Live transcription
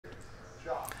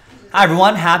Hi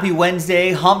everyone, happy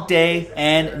Wednesday, hump day,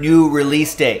 and new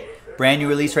release day. Brand new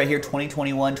release right here,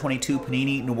 2021-22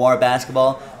 Panini Noir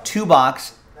Basketball.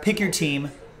 2-box, pick your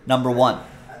team, number 1.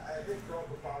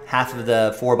 Half of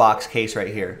the 4-box case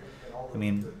right here. I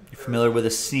mean, you're familiar with the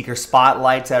sneaker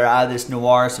spotlights that are out of this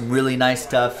Noir. Some really nice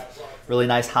stuff, really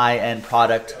nice high-end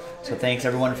product. So thanks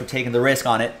everyone for taking the risk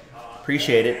on it.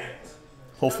 Appreciate it.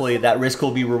 Hopefully that risk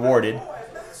will be rewarded.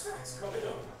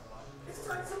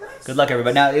 Good luck,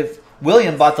 everybody. Now, if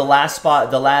William bought the last spot,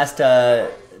 the last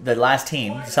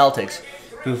team, Celtics,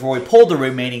 before we pulled the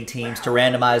remaining teams to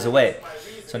randomize away.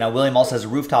 So now William also has a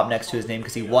rooftop next to his name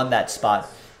because he won that spot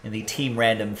in the team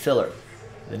random filler,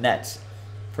 the Nets.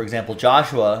 For example,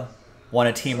 Joshua won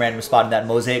a team random spot in that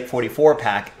Mosaic 44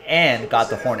 pack and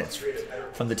got the Hornets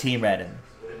from the team random.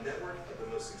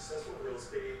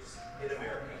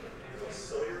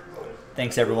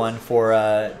 Thanks, everyone,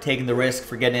 for taking the risk,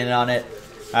 for getting in on it.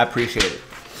 I appreciate it.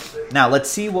 Now, let's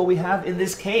see what we have in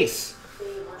this case.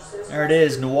 There it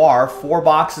is, Noir, 4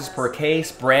 boxes per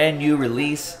case, brand new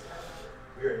release.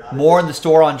 More in the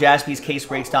store on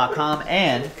jaspyscasebreaks.com,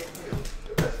 and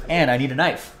I need a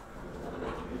knife.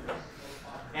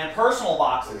 And personal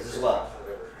boxes as well.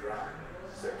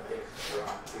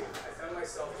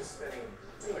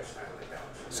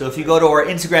 So if you go to our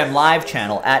Instagram live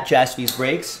channel, at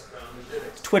jaspysbreaks,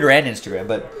 Twitter and Instagram,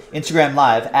 but Instagram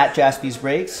Live, at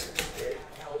jaspysbreaks.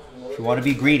 If you want to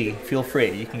be greedy, feel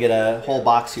free. You can get a whole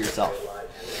box to yourself.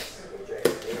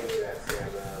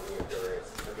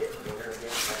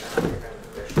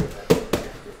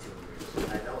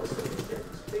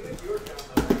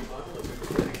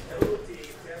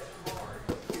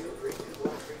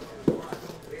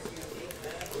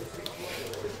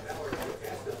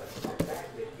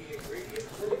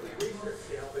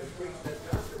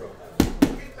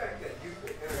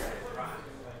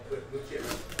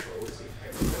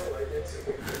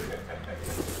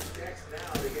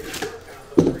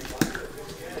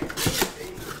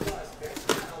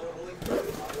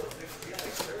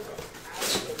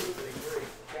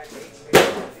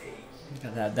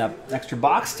 That extra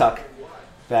box tuck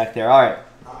back there. All right.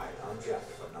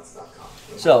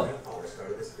 So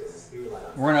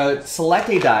we're going to select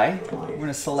a die. We're going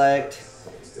to select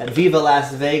that Viva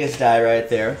Las Vegas die right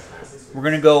there. We're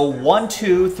going to go 1,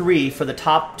 2, 3 for the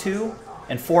top 2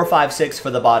 and 4, 5, 6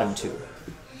 for the bottom 2.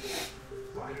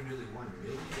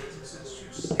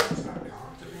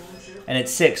 And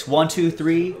it's 6. 1, 2,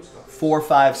 3, 4,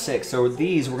 5, 6. So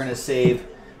these we're going to save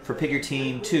for Pick Your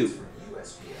Team 2.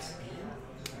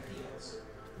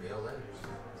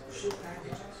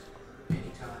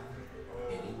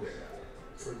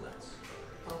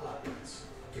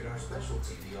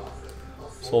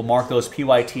 So we'll mark those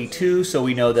PYT2 so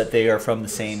we know that they are from the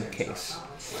same case.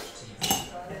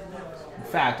 In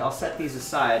fact, I'll set these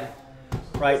aside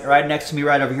right next to me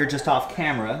right over here, just off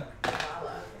camera.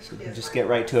 So we can just get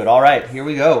right to it. All right, here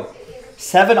we go.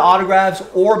 7 autographs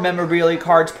or memorabilia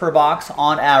cards per box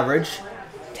on average.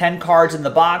 10 cards in the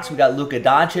box. We got Luka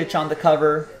Doncic on the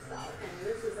cover.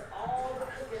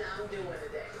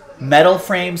 Metal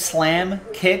frame slam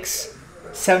kicks.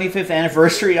 75th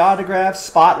anniversary autographs,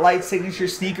 spotlight signature,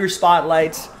 sneaker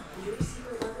spotlights.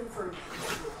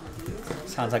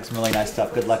 Sounds like some really nice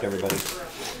stuff. Good luck, everybody.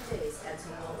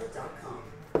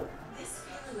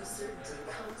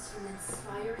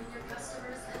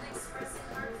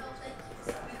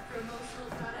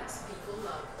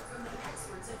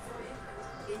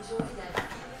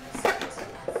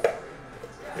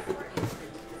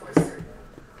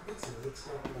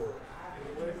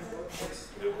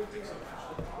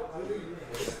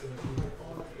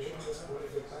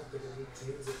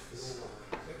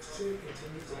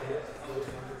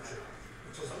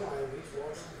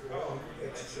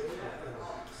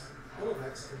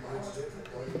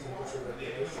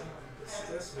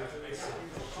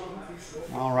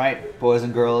 All right, boys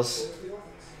and girls.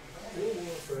 I'm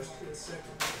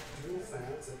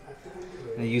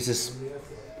going to use this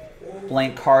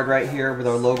blank card right here with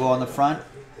our logo on the front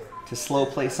to slow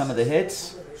play some of the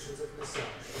hits.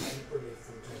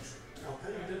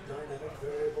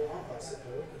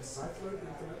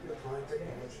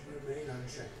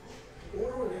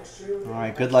 All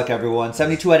right, good luck, everyone.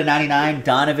 72 out of 99,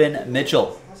 Donovan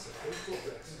Mitchell.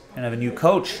 And have a new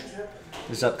coach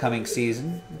this upcoming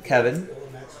season, Kevin.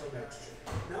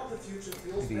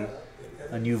 Maybe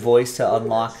a new voice to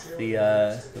unlock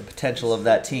the potential of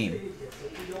that team.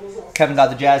 Kevin got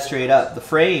the Jazz straight up. The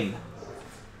frame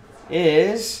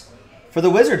is for the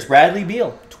Wizards, Bradley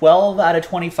Beal. 12 out of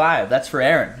 25. That's for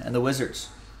Aaron and the Wizards.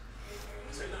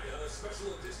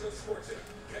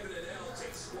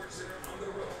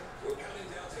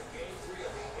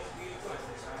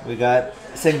 We got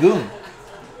Sengun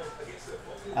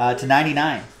to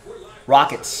 99.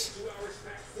 Rockets.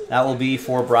 That will be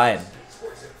for Brian.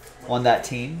 On that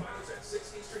team.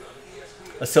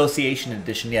 Association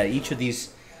edition. Yeah, each of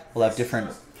these will have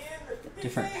different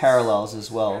parallels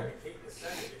as well.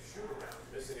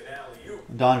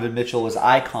 Donovan Mitchell was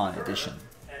Icon edition.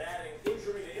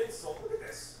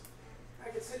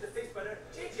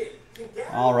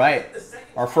 All right.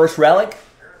 Our first relic,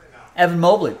 Evan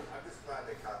Mobley.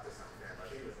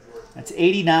 That's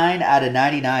 89 out of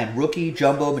 99. Rookie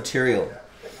jumbo material.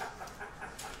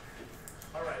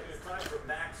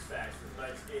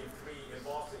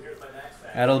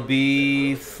 That'll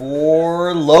be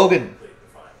for Logan.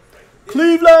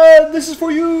 Cleveland, this is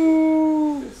for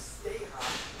you.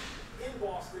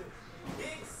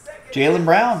 Jaylen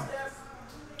Brown.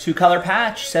 2-color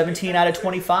patch, 17 out of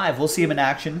 25. We'll see him in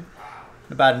action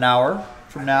in about an hour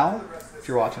from now, if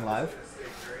you're watching live.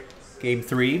 Game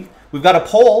 3. We've got a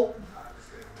poll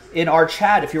in our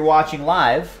chat if you're watching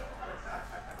live.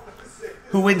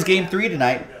 Who wins Game 3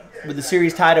 tonight with the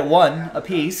series tied at 1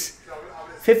 apiece?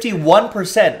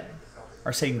 51%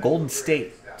 are saying Golden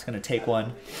State is going to take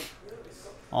one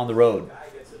on the road.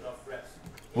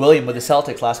 William with the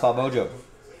Celtics, last spot mojo.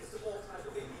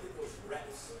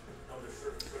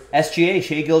 SGA,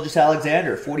 Shai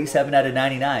Gilgeous-Alexander, 47 out of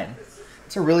 99.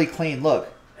 It's a really clean look.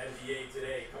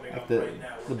 Like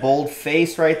the bold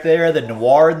face right there, the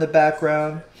Noir in the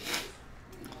background.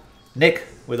 Nick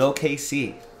with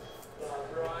OKC.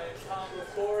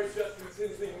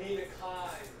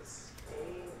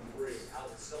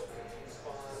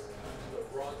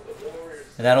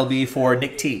 And that'll be for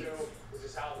Nick T.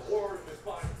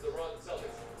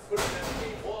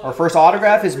 Our first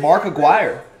autograph is Mark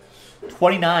Aguirre.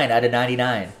 29 out of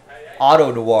 99.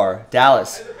 Auto Noir.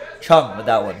 Dallas. Chung with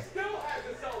that one.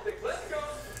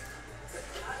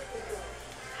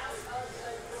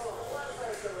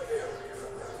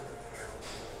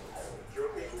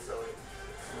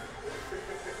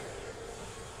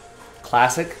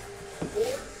 Classic.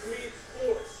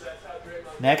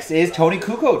 Next is Tony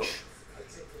Kukoc.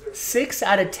 6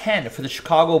 out of 10 for the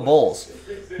Chicago Bulls.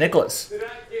 Nicholas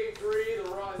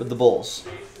with the Bulls.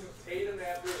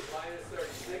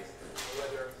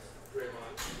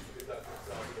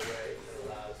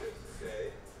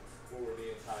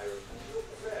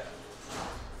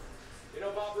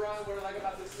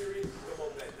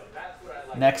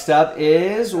 Next up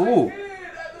is,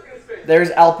 there's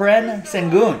Alperen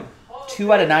Sengun.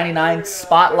 2 out of 99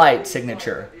 Spotlight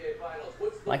signature.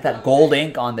 Like that gold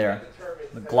ink on there.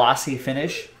 The glossy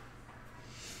finish.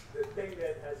 The thing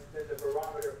that has been the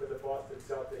barometer for the Boston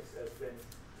Celtics has been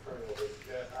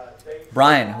turnovers.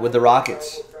 Brian with the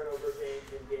Rockets.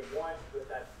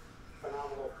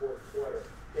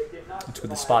 That's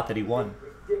with the spot that he won.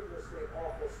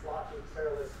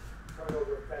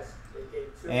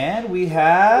 And we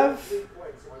have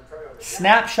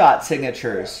snapshot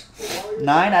signatures.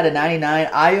 9 out of 99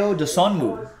 Ayo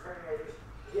Dosunmu.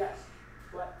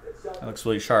 That looks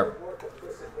really sharp.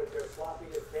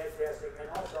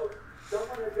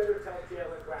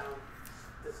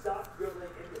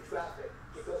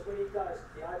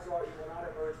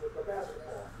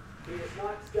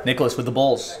 Nicholas with the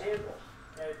Bulls.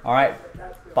 All right,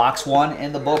 box 1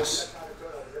 in the books.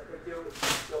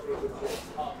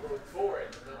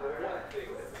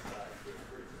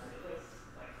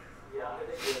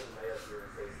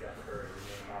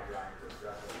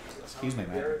 Excuse me,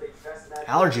 man.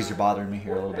 Allergies are bothering me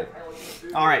here a little bit.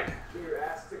 All right.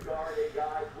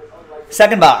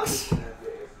 Second box.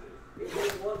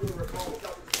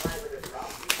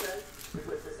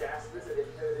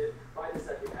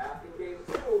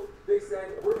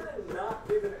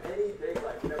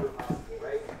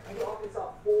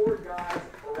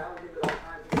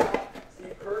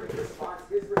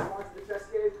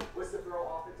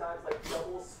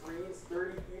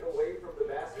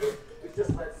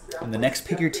 And the next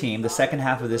pick your team, the second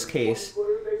half of this case,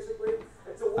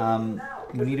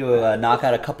 we need to knock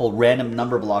out a couple random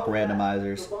number block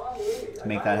randomizers to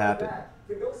make that happen.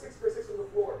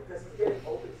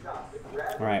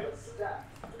 All right.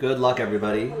 Good luck,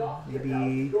 everybody. Maybe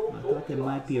I thought there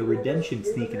might be a redemption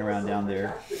sneaking around down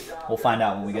there. We'll find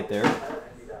out when we get there.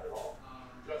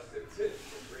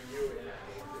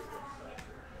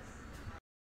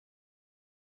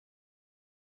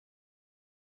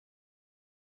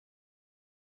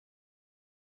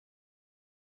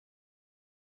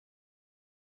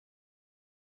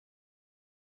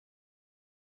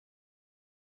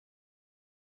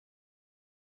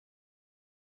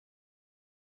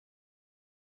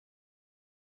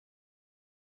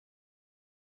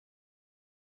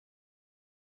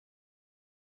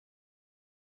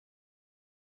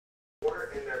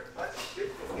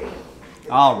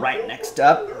 All right, next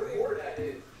up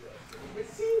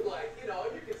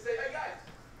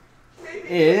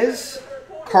is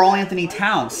Karl Anthony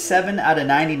Towns, 7 out of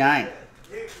 99.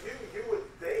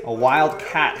 A wild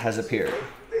cat has appeared.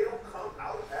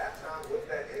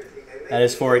 That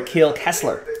is for Akil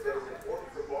Kessler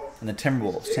and the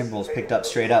Timberwolves. Timberwolves picked up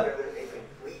straight up.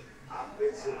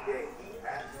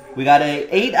 We got a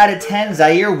 8 out of 10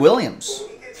 Zaire Williams.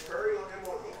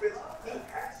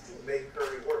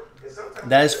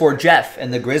 That is for Jeff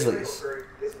and the Grizzlies.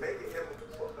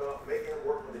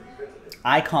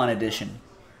 Icon edition.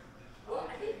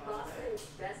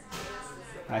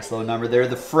 Nice low number there.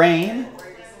 The frame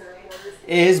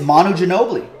is Manu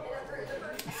Ginobili.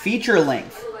 Feature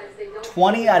length.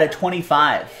 20 out of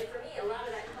 25.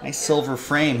 Nice silver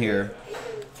frame here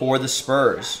for the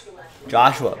Spurs.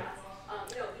 Joshua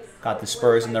got the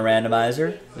Spurs in the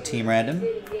randomizer, the team random.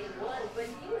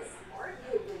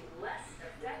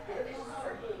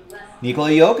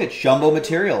 Nikola Jokic, jumbo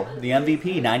material, the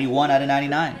MVP, 91 out of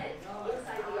 99.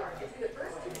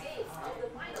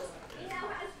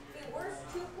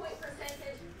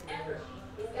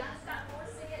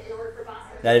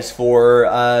 That is for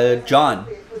John.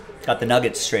 Got the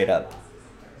Nuggets straight up.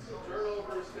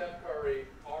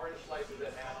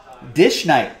 Dish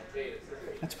night.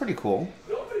 That's pretty cool.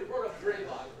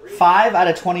 5 out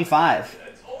of 25.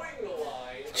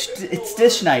 It's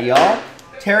dish night, y'all.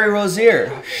 Terry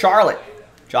Rozier, Charlotte,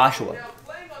 Joshua.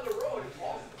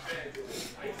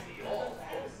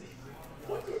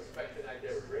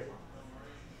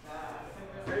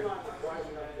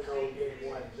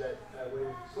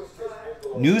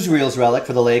 Newsreels relic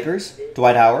for the Lakers,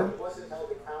 Dwight Howard.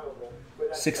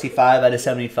 65 out of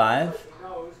 75.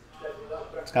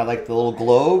 It's got like the little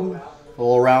globe, a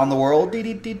little around the world.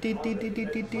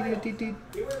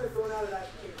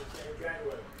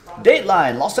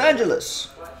 Dateline, Los Angeles.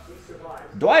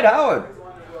 Dwight Howard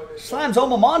slams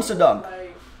home a monster dunk.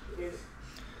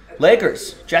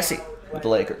 Lakers, Jesse with the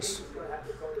Lakers.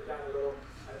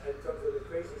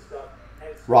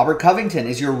 Robert Covington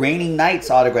is your reigning Knights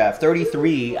autograph,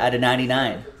 33 out of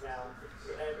 99.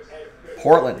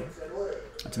 Portland,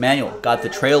 that's Manuel, got the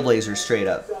Trailblazers straight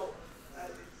up.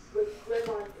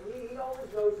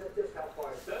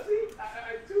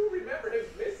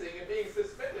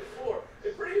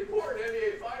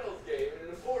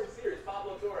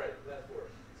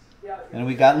 And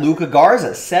we got Luka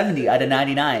Garza, 70 out of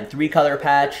 99. 3-color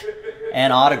patch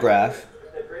and autograph.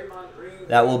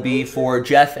 That will be for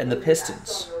Jeff and the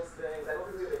Pistons.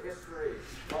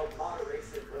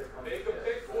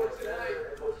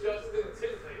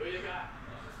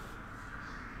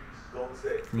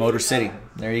 Motor City.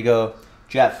 There you go,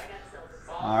 Jeff.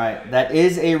 All right, that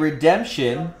is a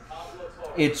redemption.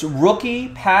 It's rookie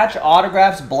patch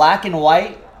autographs, black and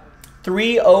white.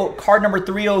 Card number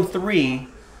 303.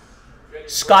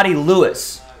 Scotty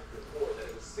Lewis.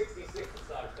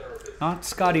 Not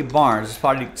Scotty Barnes. It's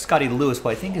probably Scotty Lewis, who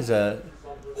I think is a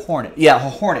Hornet. Yeah, a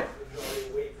Hornet.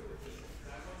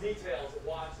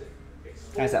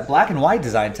 Guys, that black and white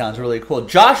design sounds really cool.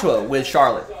 Joshua with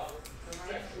Charlotte.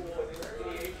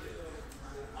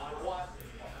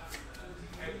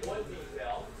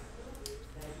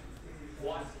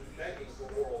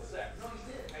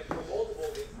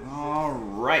 All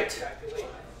right.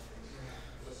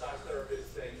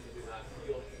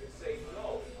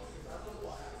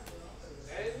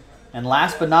 And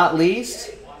last but not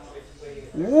least,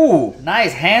 ooh,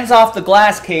 nice. Hands off the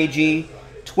glass, KG.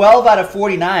 12 out of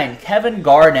 49. Kevin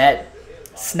Garnett.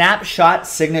 Snapshot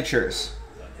signatures.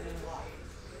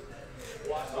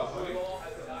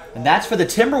 And that's for the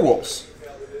Timberwolves.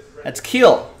 That's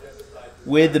Keel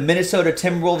with the Minnesota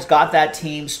Timberwolves. Got that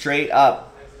team straight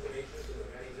up.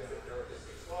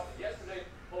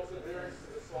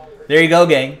 There you go,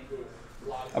 gang.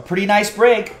 A pretty nice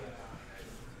break.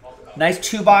 Nice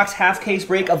 2-box half-case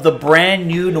break of the brand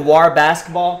new Noir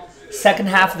basketball. Second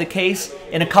half of the case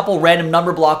and a couple random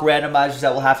number block randomizers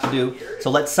that we'll have to do. So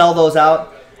let's sell those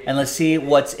out and let's see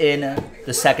what's in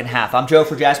the second half. I'm Joe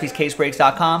for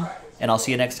JaspysCaseBreaks.com, and I'll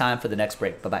see you next time for the next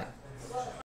break. Bye-bye.